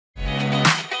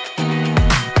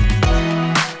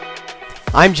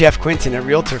I'm Jeff Quintin, a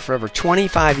realtor for over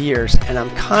 25 years, and I'm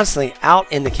constantly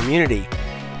out in the community.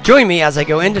 Join me as I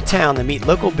go into town to meet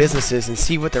local businesses and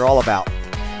see what they're all about.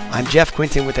 I'm Jeff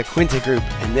Quintin with the Quintin Group,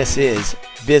 and this is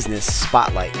Business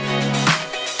Spotlight.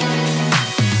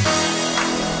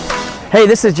 Hey,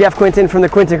 this is Jeff Quintin from the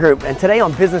Quintin Group, and today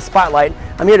on Business Spotlight,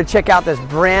 I'm here to check out this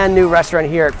brand new restaurant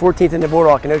here at 14th and the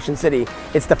Boardwalk in Ocean City.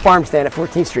 It's the Farm Stand at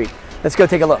 14th Street. Let's go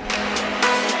take a look.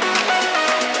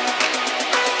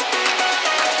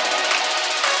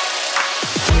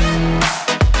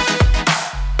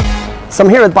 So I'm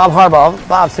here with Bob Harbaugh.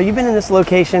 Bob, so you've been in this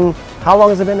location, how long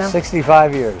has it been now?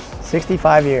 65 years.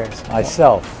 65 years.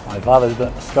 Myself. My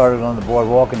father started on the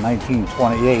boardwalk in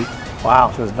 1928. Wow.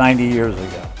 Which was 90 years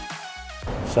ago.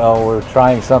 So we're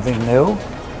trying something new,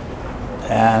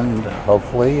 and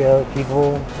hopefully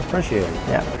people appreciate it.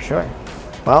 Yeah, for sure.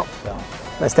 Well,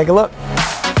 let's take a look.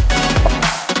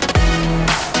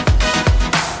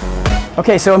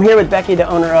 Okay, so I'm here with Becky, the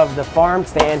owner of the Farm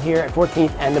Stand here at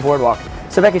 14th and the Boardwalk.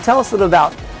 So Becky, tell us a little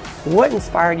about what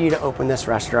inspired you to open this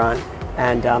restaurant,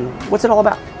 and what's it all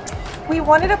about? We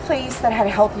wanted a place that had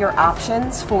healthier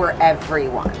options for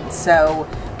everyone. So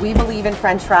we believe in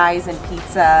French fries and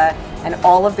pizza and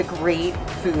all of the great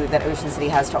food that Ocean City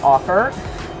has to offer.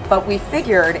 But we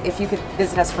figured if you could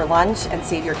visit us for lunch and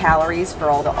save your calories for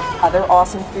all the other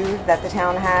awesome food that the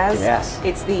town has, yes,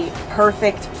 it's the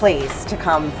perfect place to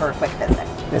come for a quick visit.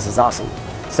 This is awesome.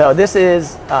 So this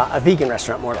is a vegan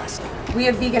restaurant, more or less. We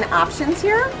have vegan options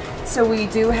here. So we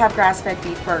do have grass-fed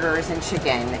beef burgers and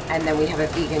chicken, and then we have a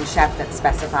vegan chef that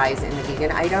specifies in the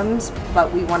vegan items,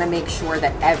 but we want to make sure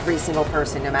that every single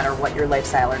person, no matter what your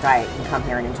lifestyle or diet, can come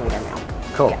here and enjoy their meal.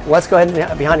 Cool. Yeah. Well, let's go ahead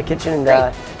and behind the kitchen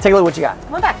and take a look at what you got.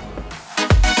 Come on back.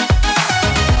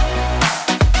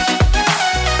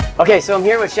 Okay, so I'm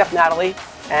here with Chef Natalie,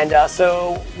 and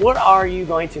so what are you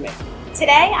going to make?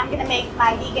 Today, I'm going to make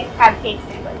my vegan crab cake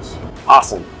sandwich.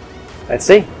 Awesome. Let's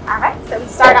see. All right, so we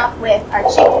start off with our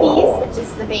chickpeas, which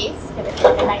is the base, give it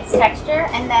a nice texture,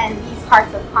 and then these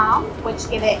hearts of palm, which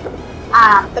give it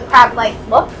the crab-like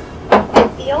look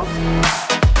and feel.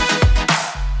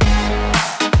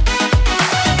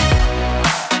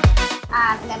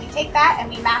 And then we take that and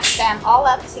we mash them all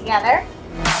up together.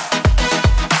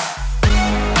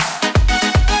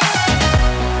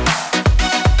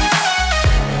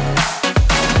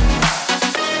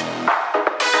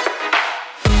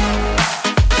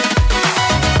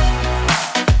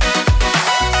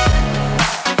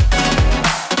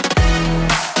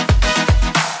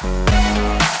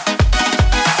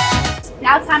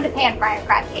 Now it's time to pan fry our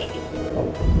crab cake.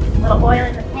 A little oil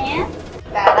in the pan,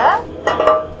 that up,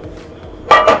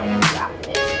 and drop it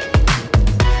in.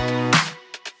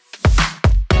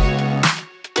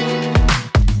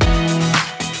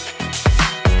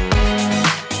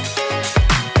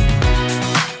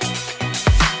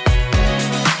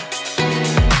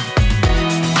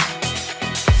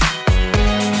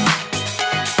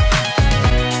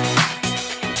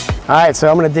 All right, so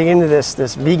I'm going to dig into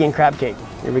this vegan crab cake.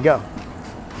 Here we go.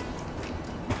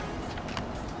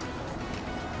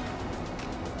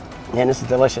 Man, this is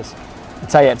delicious. I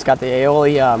tell you, it's got the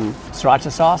aioli sriracha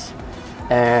sauce,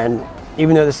 and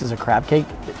even though this is a crab cake,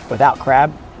 without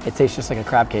crab, it tastes just like a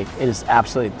crab cake. It is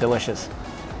absolutely delicious.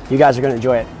 You guys are going to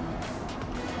enjoy it.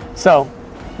 So,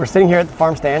 we're sitting here at the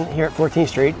Farm Stand here at 14th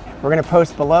Street. We're going to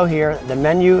post below here the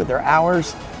menu, their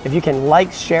hours. If you can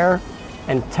like, share,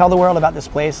 and tell the world about this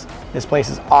place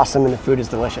is awesome and the food is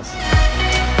delicious.